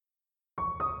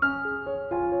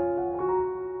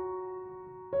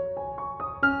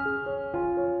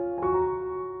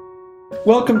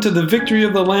Welcome to the Victory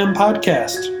of the Lamb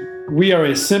podcast. We are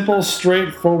a simple,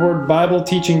 straightforward Bible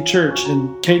teaching church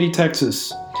in Katy,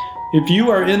 Texas. If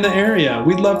you are in the area,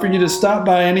 we'd love for you to stop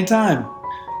by anytime.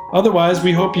 Otherwise,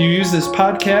 we hope you use this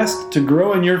podcast to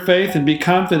grow in your faith and be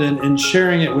confident in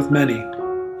sharing it with many.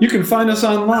 You can find us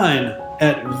online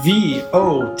at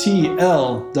votl.org.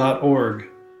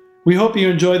 We hope you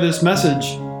enjoy this message,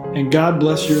 and God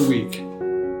bless your week.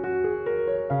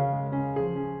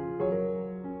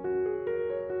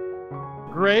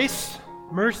 Grace,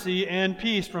 mercy, and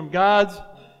peace from God's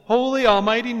holy,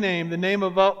 almighty name, the name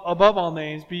above all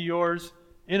names, be yours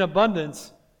in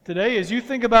abundance today as you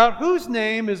think about whose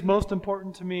name is most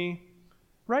important to me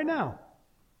right now.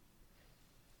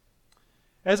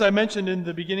 As I mentioned in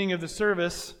the beginning of the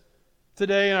service,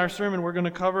 today in our sermon we're going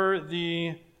to cover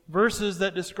the verses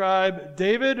that describe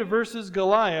David versus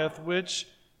Goliath, which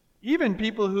even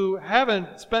people who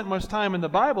haven't spent much time in the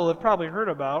Bible have probably heard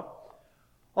about.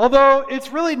 Although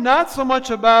it's really not so much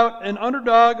about an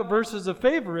underdog versus a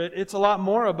favorite, it's a lot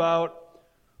more about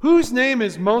whose name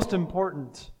is most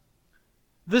important.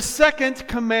 The second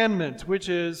commandment, which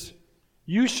is,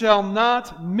 you shall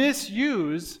not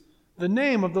misuse the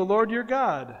name of the Lord your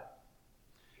God.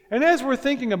 And as we're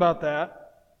thinking about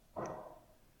that,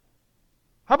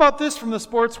 how about this from the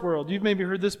sports world? You've maybe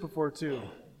heard this before too.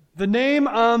 The name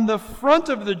on the front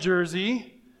of the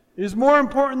jersey is more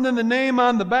important than the name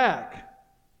on the back.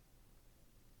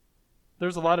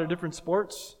 There's a lot of different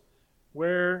sports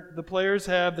where the players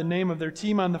have the name of their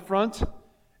team on the front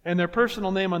and their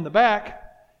personal name on the back.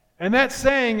 And that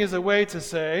saying is a way to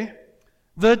say,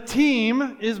 the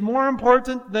team is more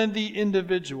important than the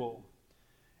individual.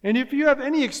 And if you have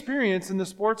any experience in the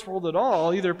sports world at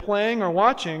all, either playing or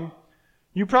watching,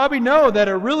 you probably know that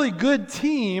a really good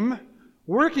team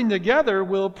working together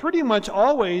will pretty much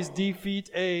always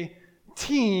defeat a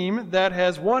team that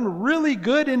has one really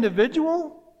good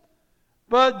individual,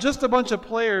 but just a bunch of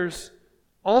players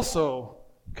also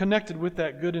connected with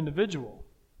that good individual.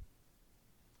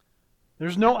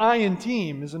 There's no I in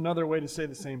team is another way to say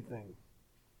the same thing.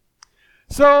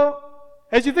 So,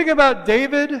 as you think about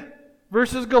David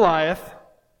versus Goliath,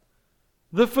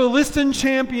 the Philistine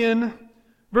champion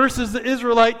versus the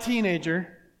Israelite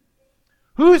teenager,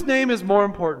 whose name is more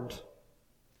important?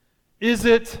 Is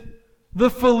it the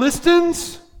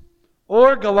Philistines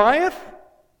or Goliath?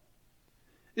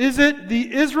 Is it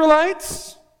the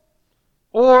Israelites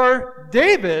or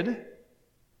David?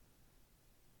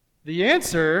 The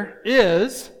answer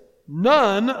is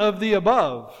none of the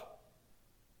above.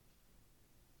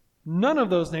 None of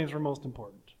those names were most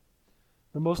important.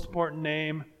 The most important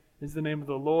name is the name of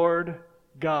the Lord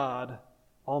God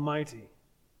Almighty.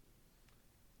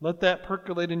 Let that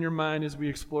percolate in your mind as we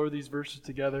explore these verses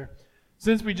together.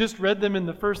 Since we just read them in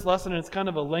the first lesson, and it's kind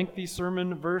of a lengthy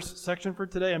sermon verse section for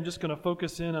today, I'm just going to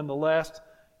focus in on the last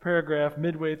paragraph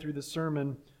midway through the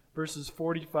sermon, verses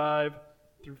 45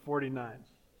 through 49.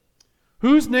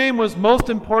 Whose name was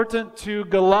most important to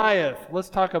Goliath?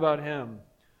 Let's talk about him.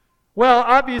 Well,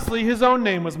 obviously his own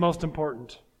name was most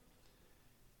important.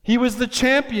 He was the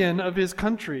champion of his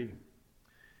country.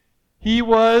 He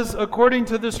was, according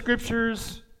to the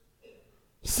scriptures,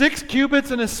 6 cubits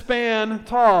and a span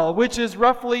tall, which is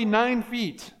roughly 9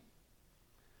 feet.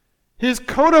 His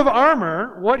coat of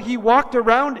armor, what he walked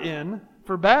around in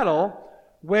for battle,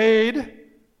 weighed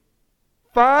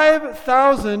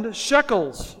 5,000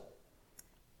 shekels,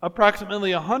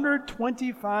 approximately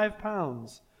 125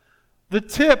 pounds. The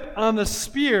tip on the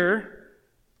spear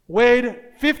weighed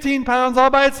 15 pounds all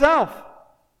by itself.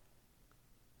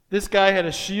 This guy had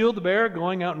a shield bearer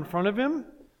going out in front of him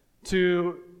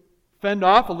to fend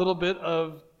off a little bit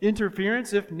of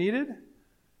interference if needed.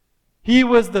 He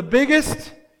was the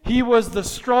biggest. He was the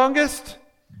strongest.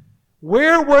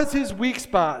 Where was his weak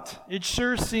spot? It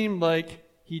sure seemed like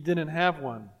he didn't have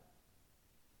one.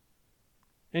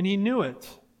 And he knew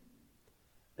it.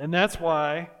 And that's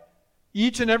why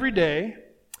each and every day,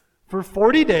 for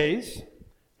 40 days,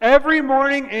 every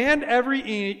morning and every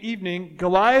evening,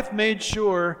 Goliath made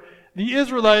sure the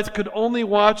Israelites could only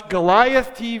watch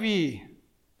Goliath TV.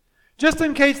 Just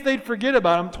in case they'd forget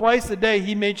about him, twice a day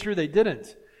he made sure they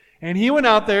didn't. And he went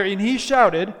out there and he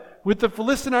shouted with the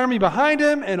Philistine army behind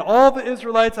him and all the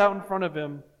Israelites out in front of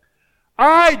him,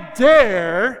 I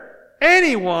dare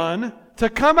anyone to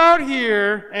come out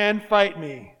here and fight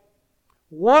me.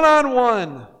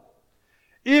 One-on-one.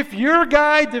 If your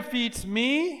guy defeats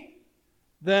me,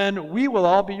 then we will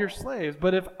all be your slaves.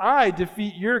 But if I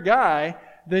defeat your guy,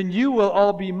 then you will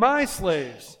all be my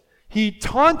slaves. He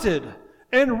taunted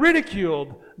and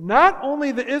ridiculed not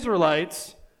only the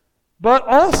Israelites, but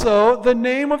also the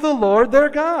name of the Lord their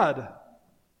God.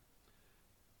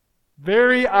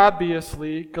 Very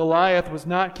obviously, Goliath was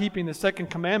not keeping the second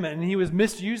commandment, and he was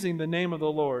misusing the name of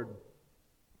the Lord,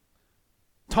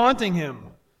 taunting him,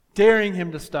 daring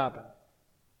him to stop it.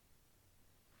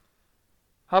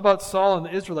 How about Saul and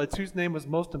the Israelites, whose name was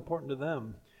most important to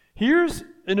them? Here's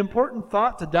an important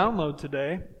thought to download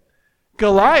today.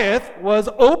 Goliath was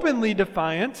openly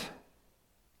defiant,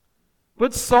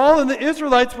 but Saul and the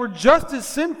Israelites were just as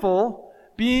sinful,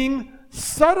 being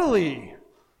subtly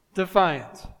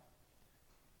defiant.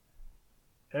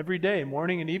 Every day,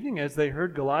 morning and evening, as they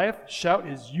heard Goliath shout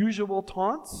his usual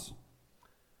taunts,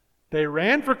 they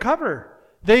ran for cover.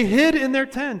 They hid in their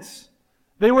tents.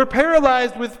 They were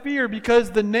paralyzed with fear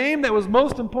because the name that was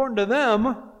most important to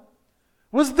them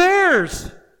was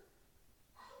theirs.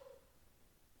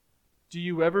 Do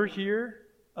you ever hear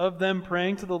of them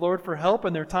praying to the Lord for help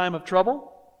in their time of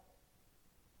trouble?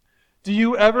 Do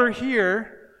you ever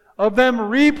hear of them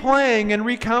replaying and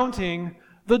recounting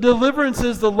the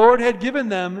deliverances the Lord had given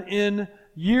them in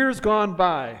years gone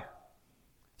by,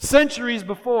 centuries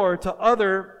before, to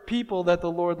other people that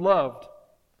the Lord loved?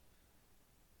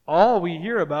 All we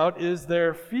hear about is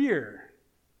their fear.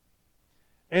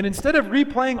 And instead of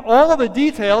replaying all of the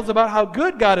details about how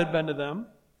good God had been to them,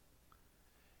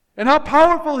 and how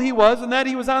powerful He was, and that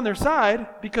He was on their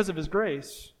side because of His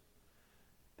grace,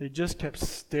 they just kept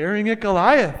staring at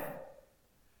Goliath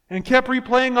and kept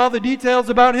replaying all the details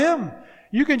about him.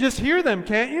 You can just hear them,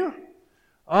 can't you?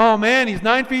 Oh man, he's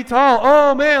 9 feet tall.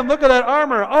 Oh man, look at that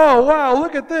armor. Oh wow,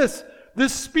 look at this.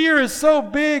 This spear is so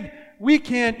big, we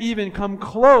can't even come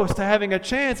close to having a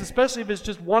chance, especially if it's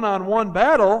just one-on-one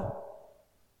battle.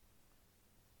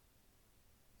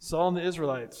 Saul and the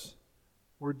Israelites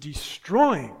were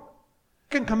destroying.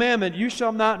 The second commandment, you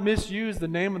shall not misuse the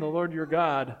name of the Lord your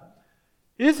God,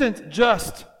 isn't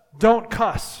just don't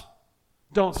cuss,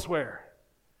 don't swear.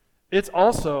 It's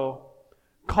also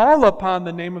call upon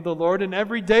the name of the Lord in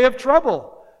every day of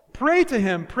trouble. Pray to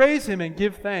Him, praise Him, and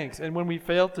give thanks. And when we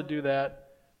fail to do that,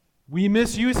 we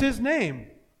misuse His name.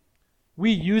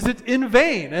 We use it in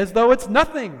vain, as though it's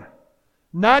nothing,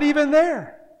 not even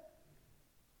there.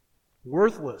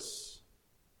 Worthless.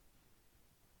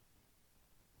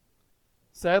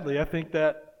 Sadly, I think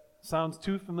that sounds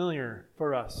too familiar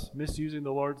for us, misusing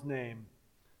the Lord's name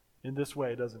in this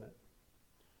way, doesn't it?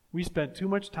 We spent too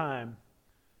much time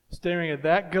staring at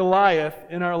that Goliath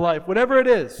in our life, whatever it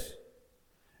is,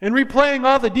 and replaying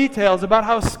all the details about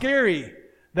how scary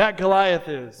that Goliath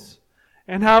is,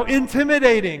 and how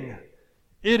intimidating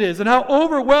it is, and how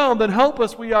overwhelmed and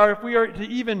helpless we are if we are to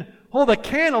even hold a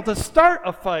candle to start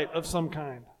a fight of some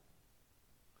kind.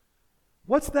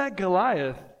 What's that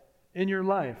Goliath in your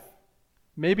life?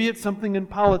 Maybe it's something in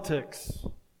politics.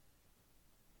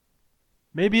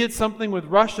 Maybe it's something with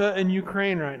Russia and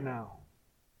Ukraine right now.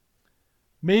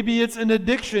 Maybe it's an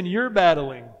addiction you're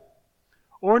battling,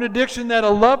 or an addiction that a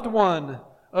loved one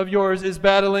of yours is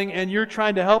battling and you're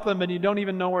trying to help them and you don't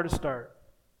even know where to start.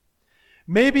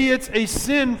 Maybe it's a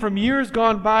sin from years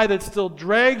gone by that still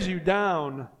drags you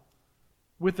down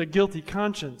with a guilty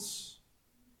conscience.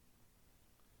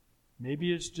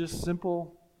 Maybe it's just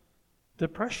simple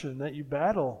depression that you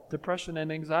battle, depression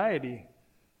and anxiety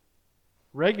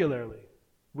regularly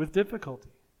with difficulty.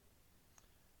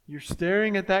 You're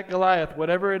staring at that Goliath,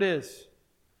 whatever it is.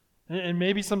 And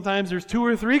maybe sometimes there's 2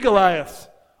 or 3 Goliaths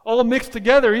all mixed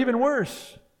together, even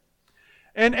worse.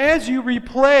 And as you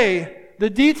replay the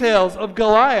details of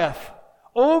Goliath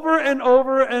over and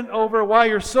over and over while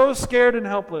you're so scared and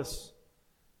helpless,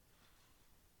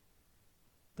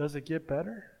 does it get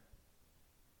better?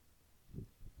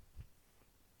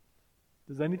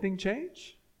 Does anything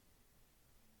change?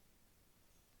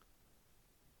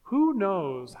 Who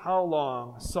knows how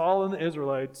long Saul and the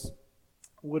Israelites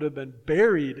would have been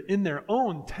buried in their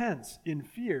own tents in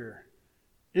fear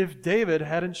if David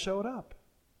hadn't showed up.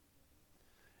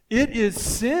 It is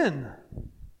sin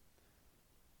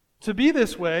to be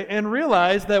this way and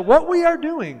realize that what we are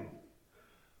doing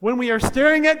when we are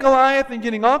staring at Goliath and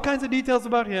getting all kinds of details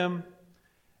about him,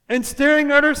 and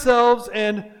staring at ourselves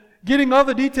and getting all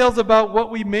the details about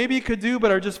what we maybe could do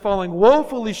but are just falling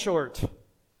woefully short,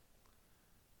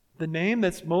 the name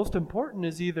that's most important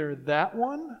is either that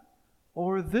one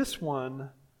or this one,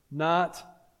 not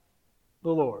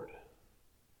the Lord.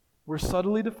 We're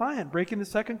subtly defiant, breaking the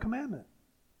second commandment.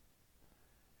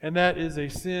 And that is a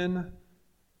sin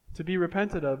to be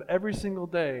repented of every single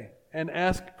day and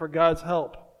ask for God's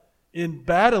help in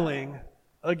battling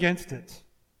against it.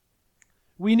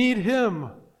 We need Him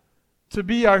to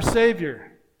be our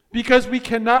Savior because we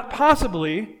cannot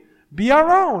possibly be our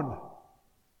own.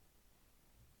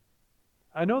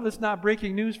 I know that's not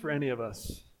breaking news for any of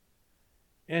us.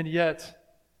 And yet,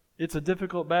 It's a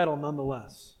difficult battle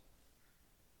nonetheless.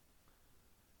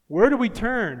 Where do we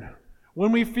turn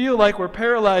when we feel like we're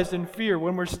paralyzed in fear,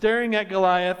 when we're staring at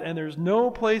Goliath and there's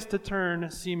no place to turn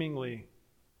seemingly?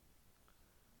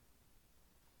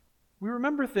 We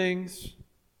remember things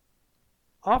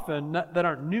often that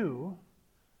aren't new.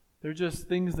 They're just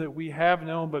things that we have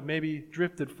known but maybe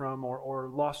drifted from or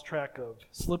lost track of,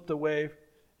 slipped away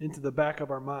into the back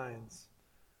of our minds.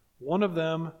 One of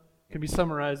them can be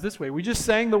summarized this way. We just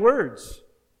sang the words,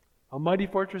 "A mighty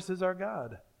fortress is our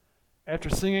God." After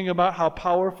singing about how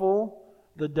powerful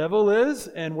the devil is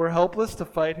and we're helpless to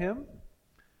fight him,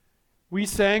 we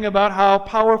sang about how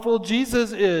powerful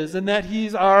Jesus is and that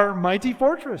he's our mighty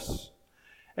fortress.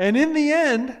 And in the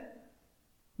end,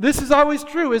 this is always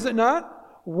true, is it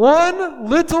not? One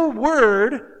little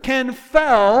word can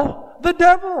fell the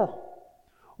devil.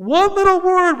 One little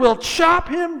word will chop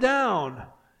him down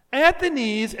at the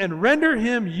knees and render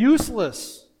him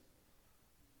useless.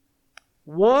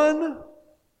 One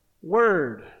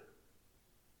word.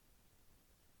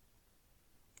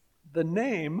 The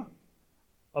name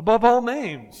above all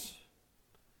names.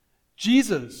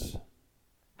 Jesus,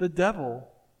 the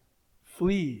devil,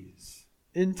 flees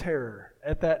in terror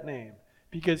at that name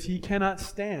because he cannot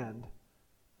stand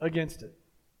against it.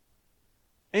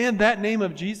 And that name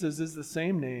of Jesus is the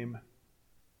same name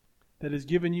that has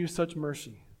given you such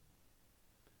mercy.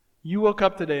 You woke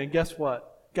up today and guess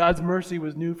what? God's mercy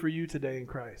was new for you today in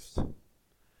Christ.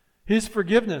 His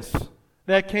forgiveness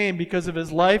that came because of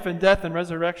his life and death and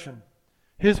resurrection.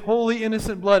 His holy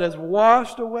innocent blood has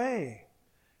washed away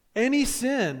any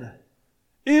sin,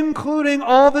 including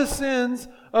all the sins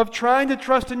of trying to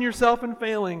trust in yourself and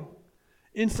failing,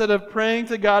 instead of praying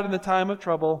to God in the time of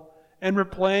trouble and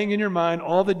replaying in your mind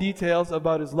all the details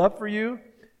about his love for you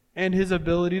and his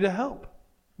ability to help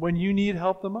when you need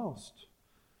help the most.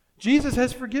 Jesus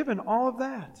has forgiven all of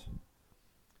that.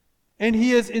 And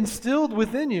he has instilled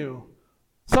within you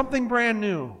something brand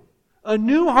new. A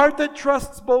new heart that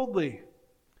trusts boldly.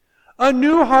 A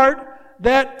new heart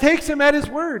that takes him at his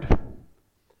word.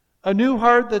 A new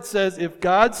heart that says, if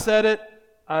God said it,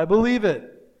 I believe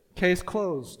it. Case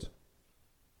closed.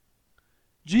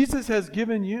 Jesus has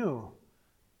given you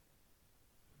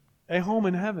a home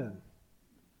in heaven.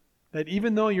 That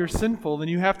even though you're sinful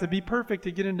and you have to be perfect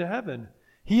to get into heaven,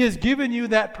 he has given you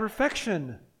that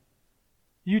perfection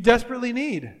you desperately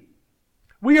need.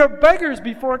 We are beggars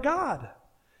before God,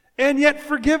 and yet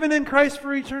forgiven in Christ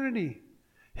for eternity.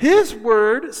 His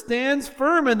word stands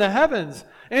firm in the heavens,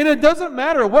 and it doesn't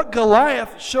matter what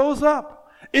Goliath shows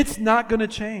up. It's not going to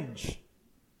change.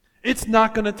 It's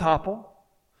not going to topple.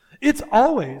 It's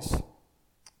always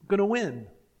going to win.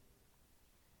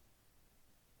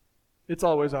 It's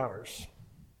always ours.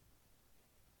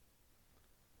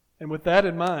 And with that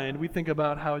in mind, we think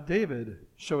about how David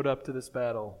showed up to this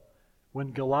battle.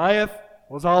 When Goliath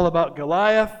was all about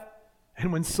Goliath,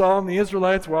 and when Saul and the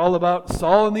Israelites were all about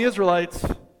Saul and the Israelites,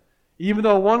 even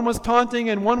though one was taunting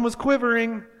and one was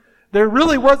quivering, there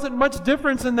really wasn't much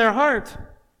difference in their heart.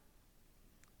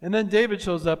 And then David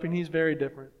shows up and he's very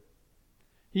different.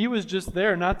 He was just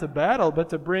there not to battle, but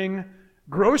to bring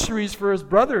groceries for his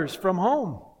brothers from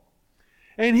home.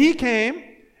 And he came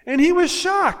and he was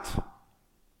shocked.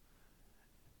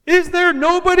 Is there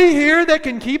nobody here that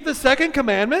can keep the second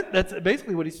commandment? That's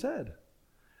basically what he said.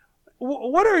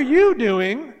 What are you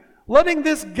doing letting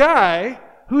this guy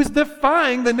who's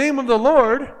defying the name of the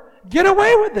Lord get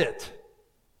away with it?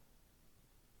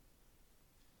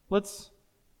 Let's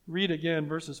read again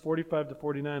verses 45 to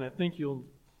 49. I think you'll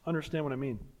understand what I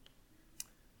mean.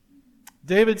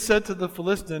 David said to the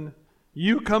Philistine,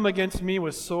 "You come against me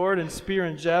with sword and spear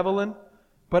and javelin,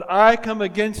 but I come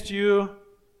against you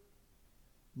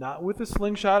not with a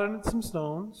slingshot and some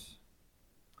stones,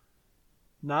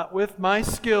 not with my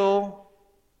skill,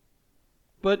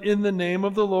 but in the name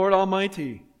of the Lord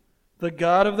Almighty, the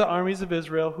God of the armies of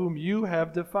Israel, whom you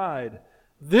have defied.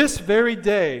 This very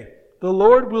day the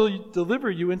Lord will deliver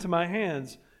you into my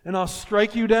hands, and I'll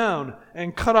strike you down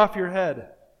and cut off your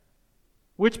head."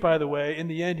 Which, by the way, in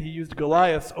the end he used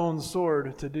Goliath's own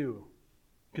sword to do,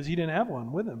 because he didn't have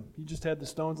one with him. He just had the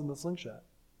stones and the slingshot.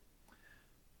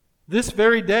 "This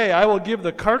very day I will give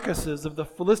the carcasses of the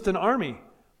Philistine army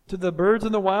to the birds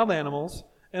and the wild animals,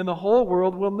 and the whole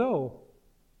world will know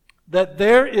that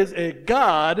there is a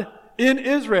God in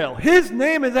Israel." His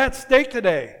name is at stake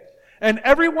today. And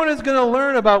everyone is going to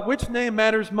learn about which name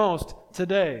matters most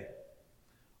today.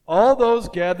 All those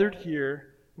gathered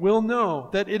here will know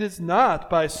that it is not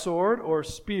by sword or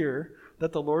spear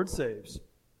that the Lord saves.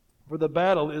 For the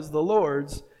battle is the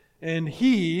Lord's, and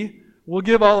he will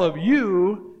give all of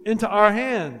you into our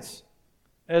hands.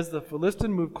 As the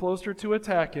Philistine moved closer to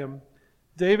attack him,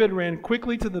 David ran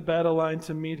quickly to the battle line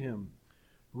to meet him.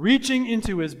 Reaching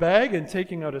into his bag and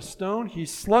taking out a stone, he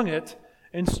slung it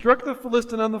and struck the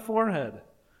Philistine on the forehead.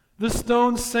 The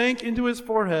stone sank into his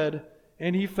forehead,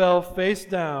 and he fell face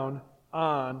down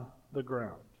on the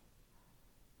ground.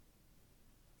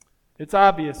 It's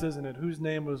obvious, isn't it, whose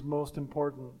name was most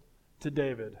important to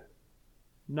David?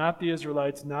 Not the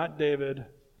Israelites, not David,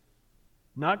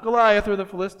 not Goliath or the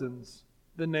Philistines.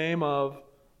 The name of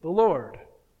the Lord.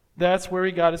 That's where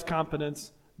he got his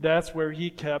confidence. That's where he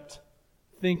kept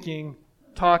thinking,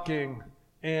 talking,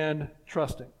 and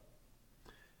trusting.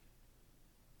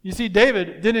 You see,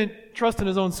 David didn't trust in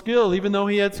his own skill, even though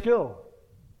he had skill.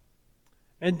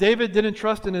 And David didn't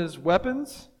trust in his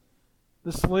weapons,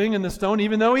 the sling and the stone,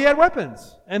 even though he had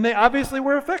weapons. And they obviously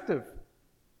were effective.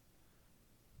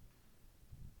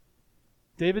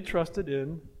 David trusted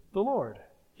in the Lord.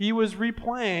 He was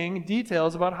replaying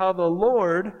details about how the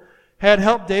Lord had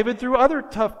helped David through other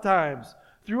tough times,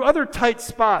 through other tight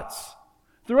spots,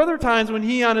 through other times when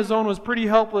he on his own was pretty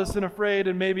helpless and afraid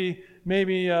and maybe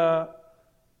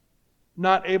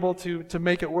not able to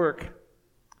make it work.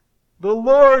 The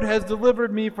Lord has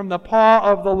delivered me from the paw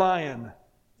of the lion,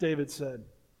 David said.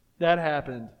 That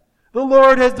happened. The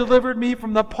Lord has delivered me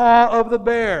from the paw of the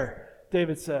bear,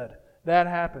 David said. That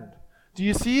happened. Do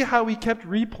you see how he kept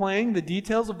replaying the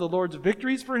details of the Lord's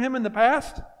victories for him in the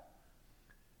past?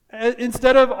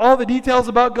 Instead of all the details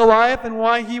about Goliath and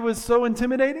why he was so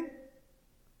intimidating?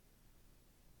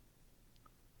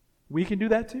 We can do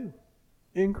that too,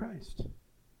 in Christ.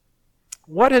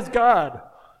 What has God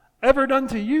ever done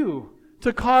to you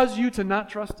to cause you to not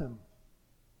trust Him?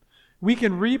 We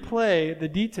can replay the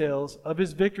details of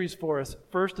His victories for us,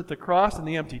 first at the cross and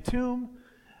the empty tomb,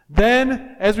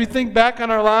 then as we think back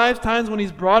on our lives, times when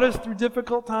He's brought us through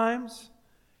difficult times,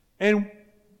 and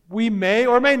we may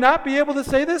or may not be able to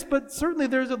say this, but certainly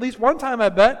there's at least one time, I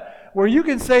bet, where you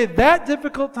can say, that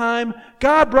difficult time,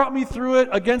 God brought me through it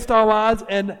against all odds,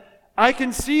 and I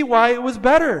can see why it was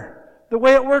better, the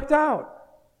way it worked out,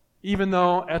 even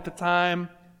though at the time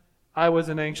I was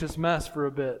an anxious mess for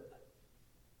a bit.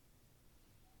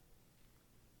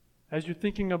 As you're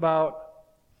thinking about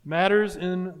matters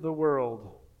in the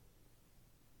world,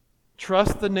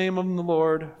 trust the name of the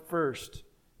Lord first.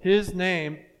 His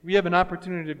name, we have an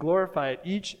opportunity to glorify it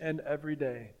each and every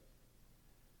day.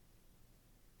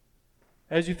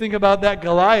 As you think about that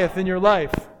Goliath in your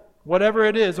life, whatever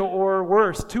it is, or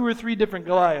worse, 2 or 3 different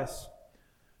Goliaths,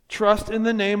 trust in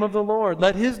the name of the Lord.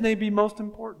 Let His name be most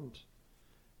important.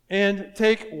 And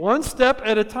take one step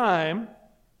at a time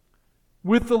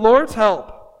with the Lord's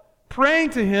help, praying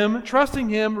to Him, trusting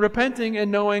Him, repenting,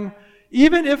 and knowing,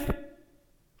 even if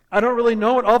I don't really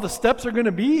know what all the steps are going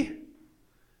to be,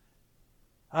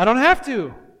 I don't have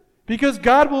to, because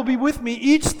God will be with me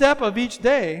each step of each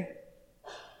day.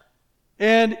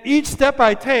 And each step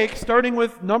I take, starting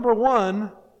with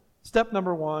step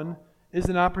number one, is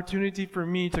an opportunity for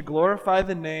me to glorify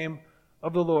the name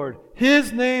of the Lord.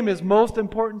 His name is most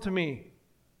important to me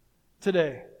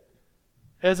today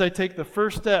as I take the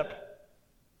first step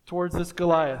towards this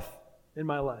Goliath in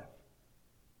my life.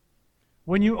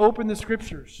 When you open the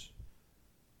Scriptures,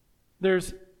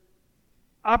 there's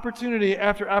opportunity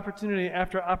after opportunity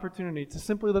after opportunity to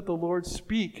simply let the Lord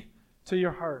speak to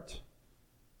your heart.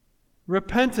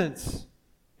 Repentance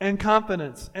and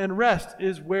confidence and rest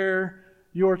is where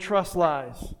your trust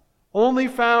lies. Only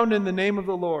found in the name of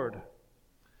the Lord.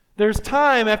 There's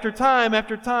time after time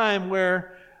after time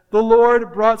where the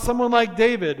Lord brought someone like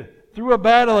David through a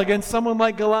battle against someone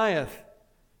like Goliath,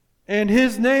 and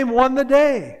his name won the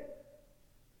day.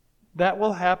 That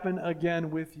will happen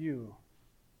again with you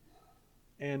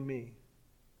and me.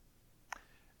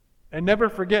 And never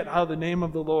forget how the name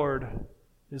of the Lord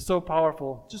is so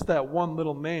powerful. Just that one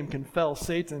little name can fell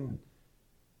Satan.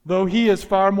 Though he is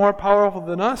far more powerful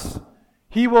than us,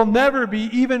 he will never be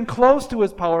even close to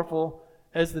as powerful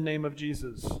as the name of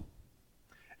Jesus.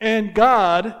 And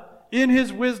God, in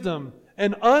His wisdom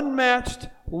and unmatched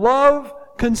love,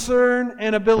 concern,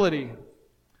 and ability,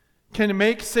 can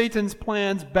make Satan's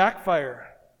plans backfire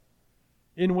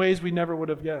in ways we never would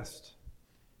have guessed.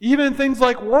 Even things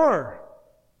like war.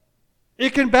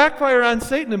 It can backfire on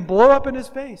Satan and blow up in his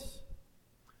face.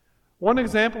 One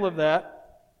example of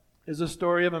that is a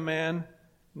story of a man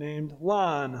named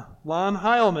Lon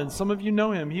Heilman. Some of you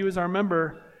know him. He was our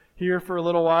member here for a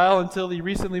little while until he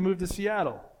recently moved to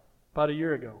Seattle about a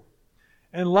year ago.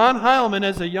 And Lon Heilman,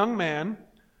 as a young man,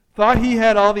 thought he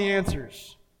had all the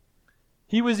answers.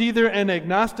 He was either an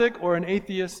agnostic or an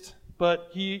atheist, but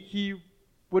he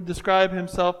would describe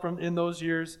himself in those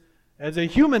years as a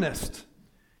humanist.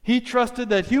 He trusted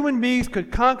that human beings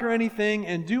could conquer anything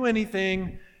and do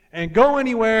anything and go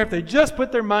anywhere if they just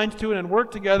put their minds to it and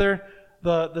work together.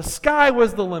 The sky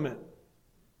was the limit.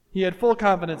 He had full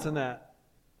confidence in that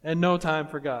and no time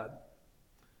for God.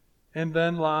 And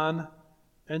then Lon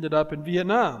ended up in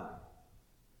Vietnam,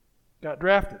 got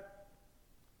drafted.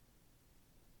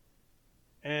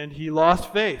 And he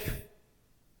lost faith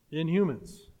in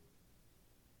humans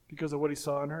because of what he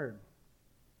saw and heard.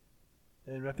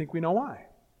 And I think we know why.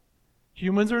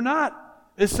 Humans are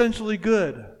not essentially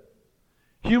good.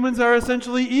 Humans are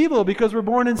essentially evil because we're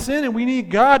born in sin and we need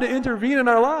God to intervene in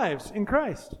our lives in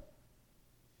Christ.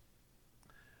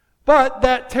 But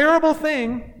that terrible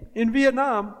thing in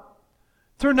Vietnam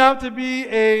turned out to be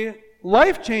a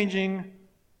life-changing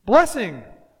blessing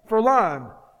for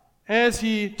Lon. As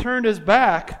he turned his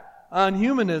back on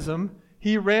humanism,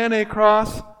 he ran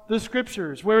across the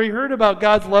Scriptures where he heard about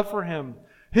God's love for him,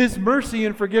 His mercy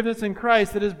and forgiveness in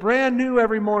Christ that is brand new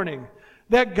every morning,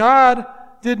 that God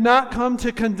did not come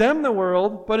to condemn the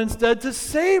world, but instead to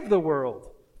save the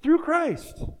world through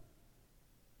Christ.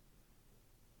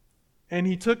 And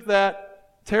he took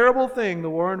that terrible thing, the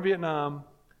war in Vietnam,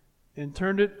 and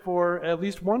turned it for at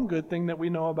least one good thing that we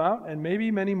know about, and maybe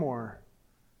many more.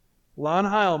 Lon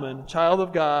Heilman, child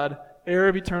of God, heir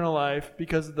of eternal life,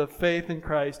 because of the faith in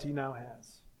Christ he now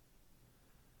has.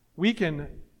 We can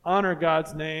honor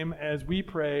God's name as we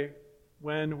pray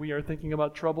when we are thinking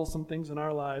about troublesome things in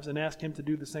our lives and ask Him to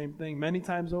do the same thing many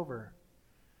times over.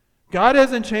 God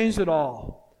hasn't changed at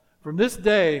all. From this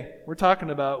day we're talking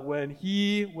about when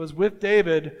He was with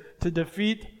David to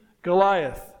defeat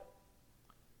Goliath.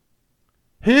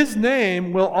 His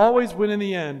name will always win in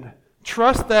the end.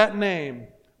 Trust that name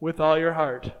with all your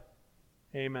heart.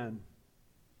 Amen.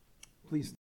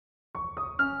 Please.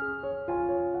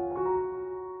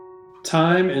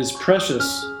 Time is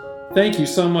precious. Thank you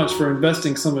so much for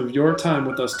investing some of your time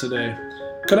with us today.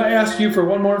 Could I ask you for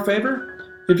one more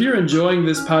favor? If you're enjoying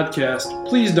this podcast,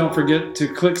 please don't forget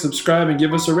to click subscribe and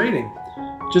give us a rating.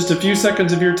 Just a few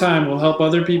seconds of your time will help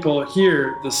other people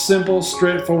hear the simple,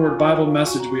 straightforward Bible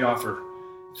message we offer.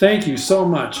 Thank you so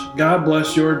much. God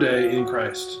bless your day in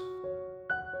Christ.